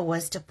idea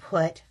was to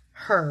put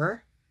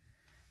her,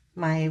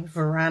 my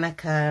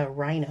Veronica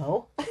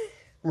Rhino,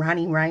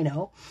 Ronnie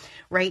Rhino,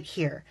 right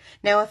here.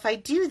 Now if I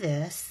do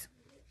this,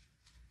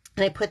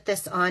 and I put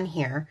this on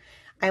here,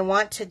 I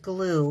want to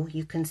glue,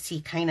 you can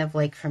see kind of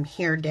like from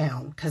here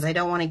down, because I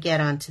don't want to get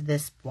onto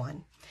this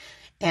one.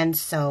 And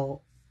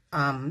so,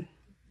 well,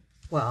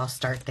 I'll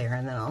start there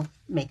and then I'll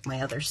make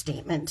my other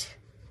statement.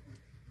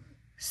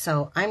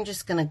 So I'm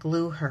just going to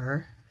glue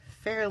her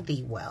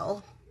fairly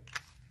well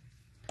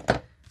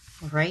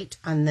right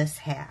on this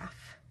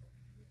half,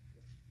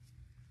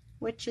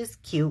 which is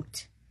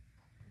cute.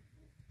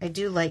 I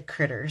do like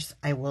critters,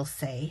 I will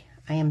say.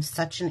 I am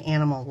such an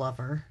animal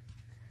lover.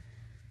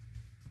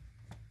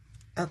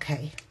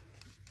 Okay.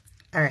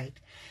 All right.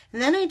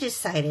 And then I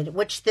decided,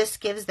 which this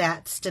gives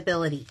that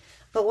stability.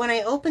 But when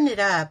I opened it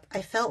up,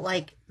 I felt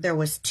like there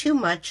was too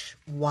much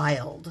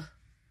wild.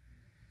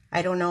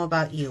 I don't know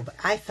about you, but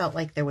I felt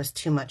like there was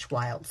too much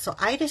wild. So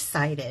I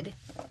decided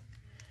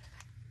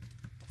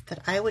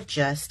that I would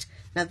just,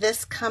 now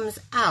this comes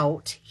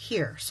out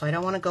here, so I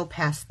don't want to go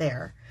past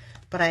there.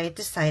 But I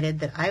decided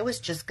that I was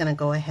just going to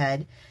go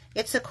ahead.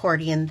 It's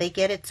accordion. They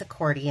get it's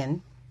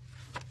accordion.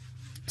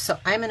 So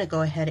I'm going to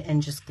go ahead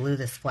and just glue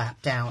this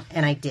flap down.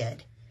 And I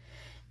did.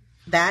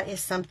 That is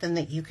something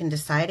that you can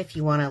decide if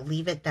you want to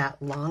leave it that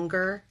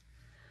longer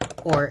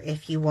or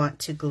if you want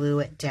to glue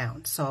it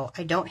down. So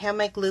I don't have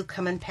my glue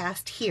coming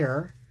past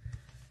here,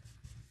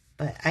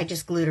 but I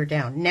just glued her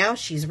down. Now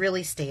she's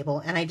really stable,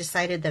 and I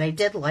decided that I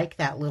did like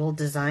that little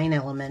design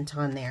element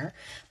on there.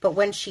 But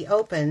when she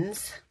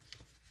opens,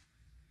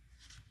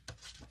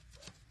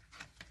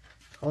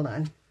 hold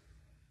on,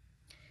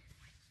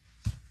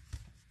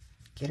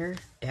 get her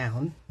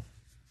down.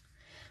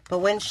 But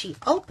when she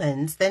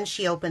opens, then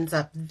she opens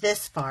up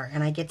this far,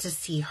 and I get to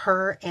see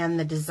her and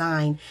the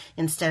design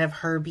instead of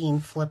her being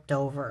flipped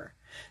over.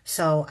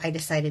 So I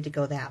decided to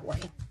go that way.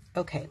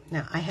 Okay,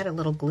 now I had a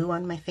little glue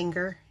on my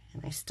finger,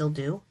 and I still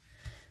do.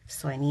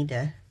 So I need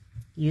to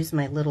use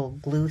my little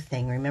glue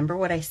thing. Remember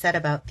what I said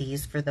about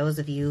these for those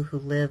of you who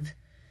live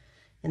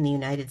in the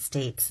United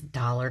States,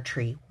 Dollar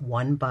Tree,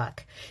 $1.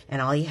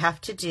 And all you have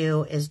to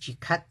do is you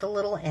cut the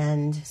little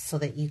end so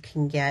that you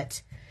can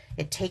get,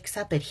 it takes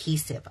up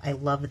adhesive. I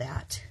love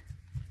that.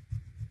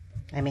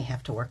 I may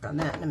have to work on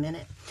that in a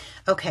minute.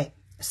 Okay,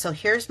 so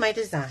here's my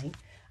design.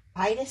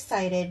 I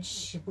decided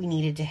we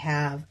needed to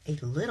have a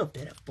little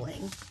bit of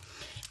bling.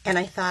 And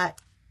I thought,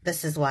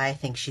 this is why I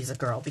think she's a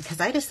girl,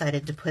 because I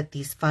decided to put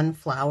these fun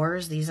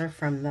flowers. These are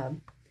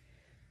from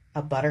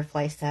a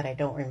butterfly set. I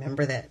don't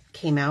remember, that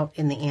came out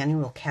in the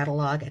annual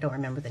catalog. I don't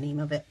remember the name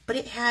of it. But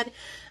it had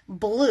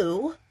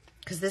blue,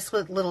 because this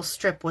little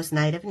strip was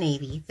Night of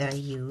Navy that I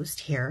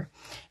used here.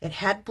 It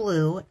had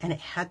blue and it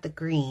had the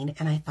green,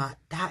 and I thought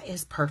that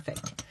is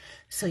perfect.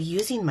 So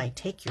using my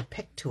Take Your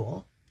Pick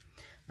tool,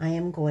 I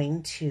am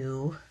going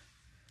to,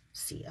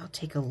 see, I'll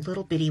take a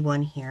little bitty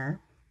one here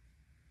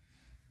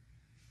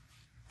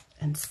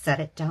and set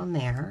it down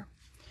there.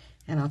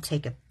 And I'll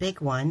take a big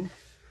one.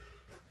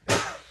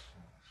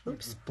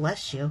 Oops,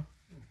 bless you.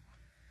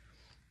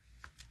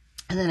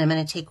 And then I'm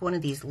going to take one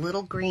of these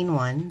little green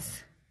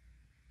ones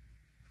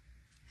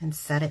and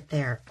set it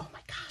there. Oh my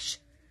gosh.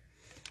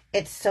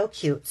 It's so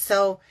cute.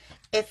 So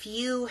if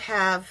you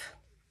have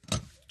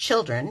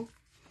children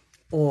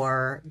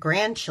or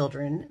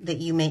grandchildren that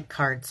you make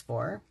cards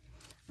for,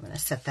 I'm going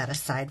to set that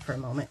aside for a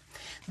moment.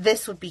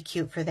 This would be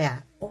cute for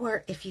that.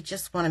 Or if you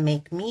just want to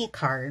make me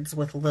cards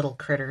with little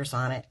critters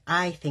on it,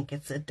 I think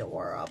it's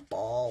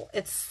adorable.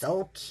 It's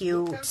so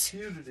cute. Look how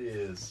cute it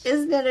is.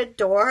 Isn't it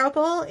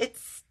adorable?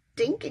 It's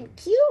stinking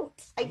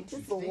cute. I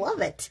just love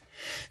it.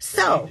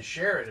 So they need to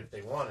share it if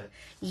they want it.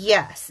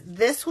 Yes,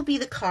 this will be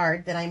the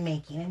card that I'm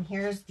making. And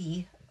here's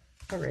the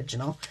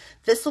original.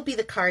 This will be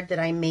the card that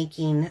I'm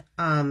making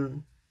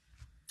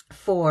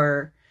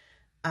or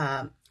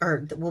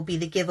will be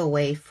the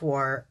giveaway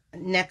for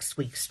next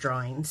week's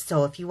drawing.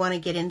 So if you want to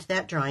get into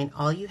that drawing,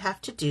 all you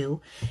have to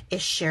do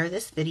is share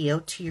this video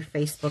to your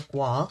Facebook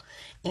wall,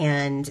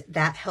 and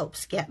that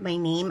helps get my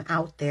name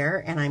out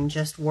there, and I'm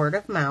just word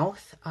of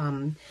mouth.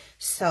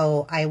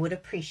 So I would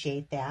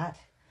appreciate that.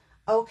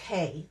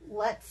 Okay,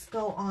 let's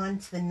go on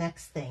to the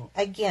next thing.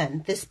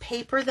 Again, this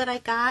paper that I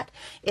got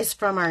is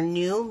from our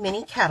new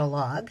mini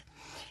catalog,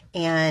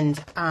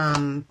 and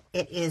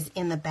it is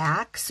in the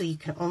back, so you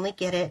can only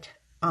get it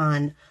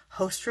on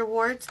host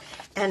rewards.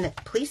 And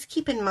please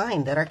keep in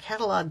mind that our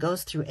catalog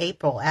goes through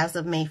April. As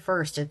of May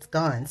 1st, it's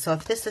gone. So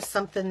if this is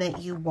something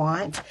that you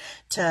want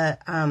to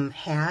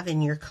have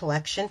in your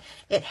collection,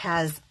 it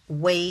has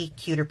way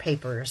cuter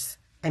papers.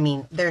 I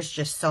mean, there's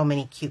just so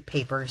many cute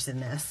papers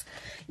in this.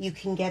 You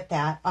can get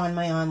that on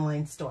my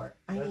online store.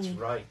 That's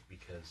right,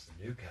 because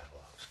the new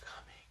catalog's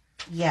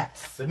coming.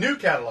 Yes. The new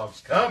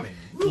catalog's coming.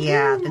 Woo-hoo!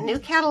 Yeah, the new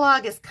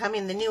catalog is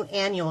coming. The new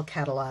annual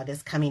catalog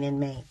is coming in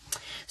May.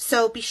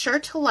 So be sure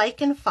to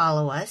like and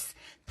follow us.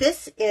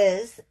 This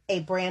is a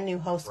brand new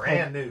host code.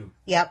 Brand new.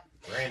 Yep.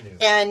 Brand new.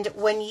 And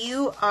when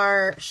you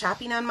are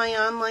shopping on my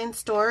online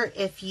store,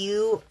 if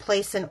you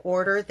place an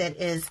order that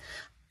is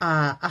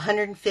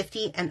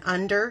 150 and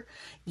under,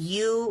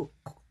 you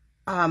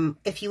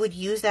if you would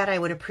use that, I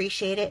would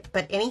appreciate it.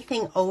 But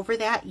anything over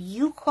that,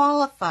 you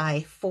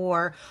qualify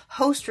for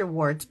host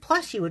rewards.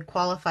 Plus, you would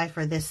qualify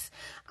for this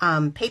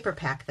paper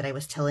pack that I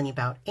was telling you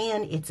about.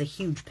 And it's a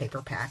huge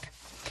paper pack.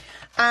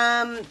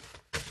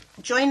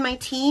 Join my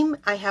team.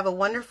 I have a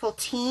wonderful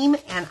team,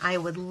 and I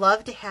would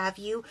love to have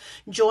you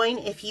join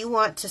if you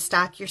want to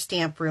stock your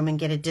stamp room and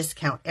get a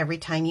discount every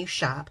time you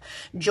shop.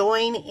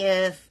 Join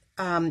if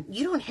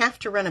you don't have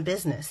to run a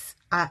business.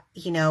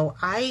 You know,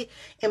 I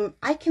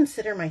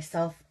consider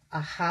myself a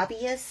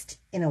hobbyist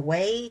in a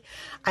way.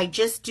 I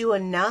just do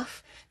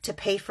enough to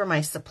pay for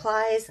my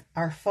supplies,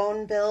 our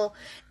phone bill,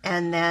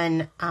 and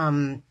then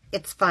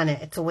it's fun.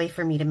 It's a way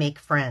for me to make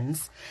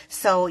friends.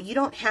 So you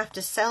don't have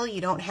to sell.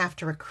 You don't have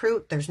to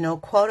recruit. There's no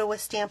quota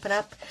with Stampin'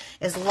 Up.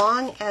 As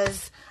long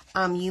as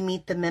you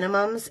meet the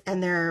minimums,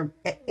 and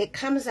it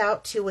comes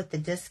out to, with the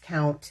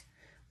discount,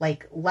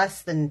 like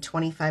less than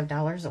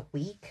 $25 a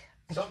week.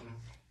 Something.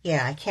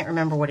 Yeah, I can't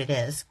remember what it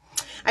is.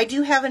 I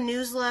do have a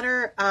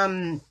newsletter.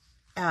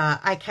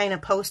 I kind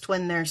of post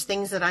when there's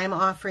things that I'm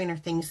offering or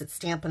things that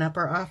Stampin' Up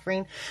are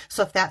offering.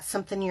 So if that's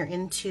something you're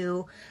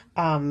into,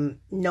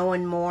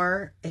 knowing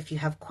more, if you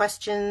have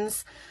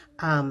questions,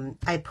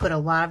 I put a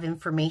lot of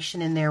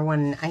information in there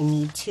when I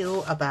need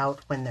to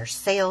about when there's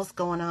sales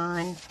going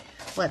on.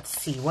 Let's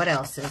see, what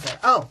else is there?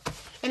 Oh,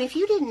 and if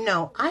you didn't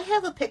know, I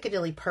have a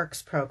Piccadilly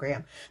Perks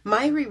program.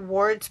 My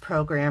rewards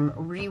program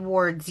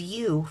rewards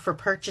you for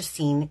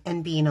purchasing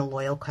and being a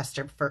loyal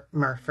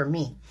customer for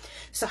me.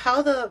 So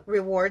how the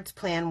rewards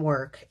plan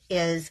work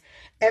is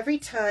every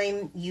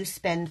time you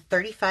spend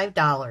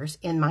 $35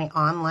 in my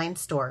online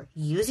store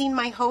using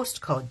my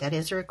host code, that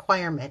is a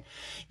requirement,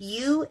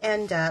 you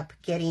end up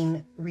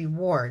getting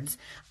rewards.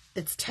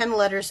 It's 10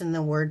 letters in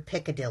the word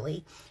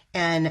Piccadilly.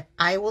 And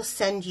I will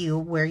send you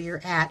where you're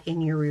at in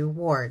your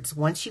rewards.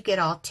 Once you get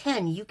all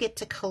 10, you get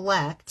to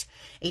collect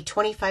a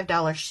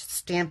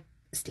 $25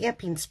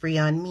 stamping spree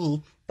on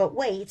me. But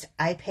wait,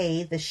 I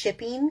pay the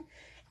shipping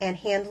and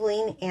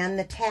handling and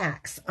the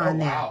tax on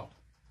that.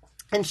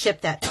 And ship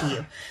that to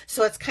you.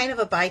 So it's kind of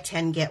a buy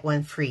 10, get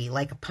one free,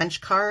 like a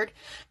punch card.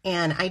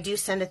 And I do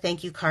send a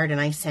thank you card, and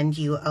I send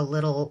you a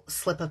little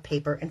slip of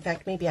paper. In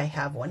fact, maybe I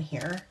have one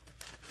here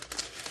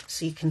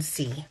so you can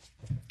see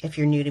if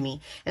you're new to me.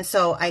 And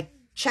so I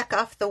check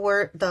off the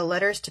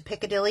letters to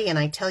Piccadilly, and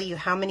I tell you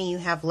how many you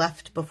have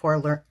left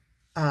before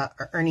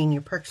earning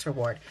your perks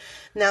reward.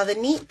 Now, the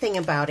neat thing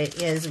about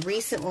it is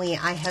recently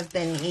I have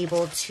been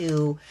able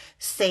to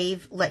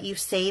let you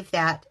save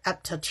that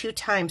up to 2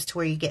 times to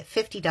where you get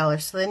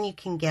 $50. So then you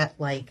can get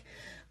like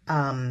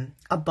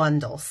a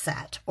bundle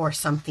set or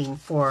something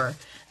for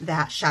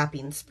that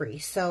shopping spree.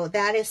 So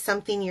that is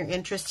something you're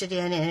interested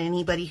in, and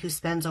anybody who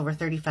spends over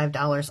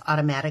 $35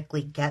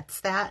 automatically gets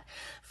that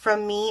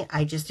from me.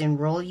 I just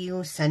enroll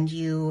you, send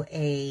you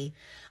a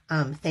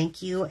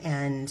thank you,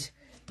 and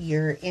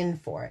you're in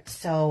for it.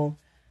 So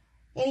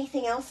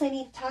anything else I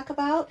need to talk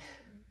about?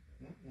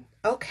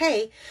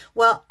 Okay,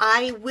 well,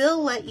 I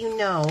will let you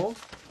know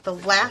the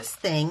last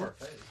thing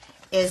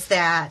is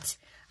that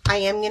I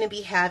am going to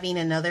be having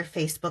another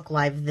Facebook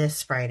Live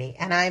this Friday,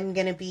 and I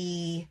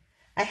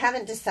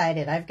haven't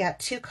decided. I've got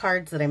 2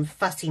 cards that I'm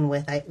fussing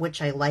with, which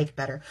I like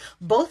better.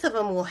 Both of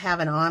them will have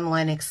an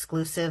online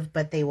exclusive,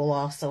 but they will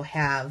also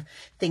have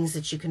things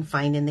that you can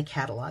find in the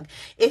catalog.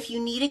 If you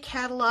need a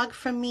catalog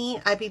from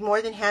me, I'd be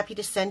more than happy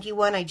to send you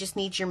one. I just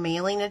need your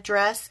mailing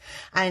address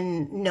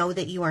and know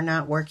that you are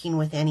not working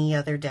with any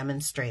other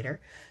demonstrator.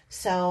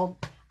 So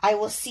I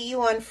will see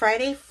you on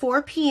Friday,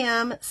 4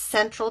 p.m.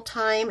 Central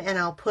Time, and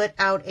I'll put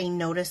out a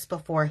notice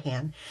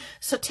beforehand.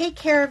 So take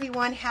care,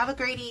 everyone. Have a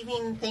great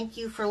evening. Thank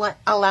you for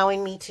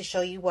allowing me to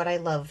show you what I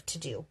love to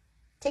do.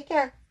 Take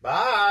care.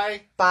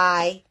 Bye.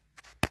 Bye.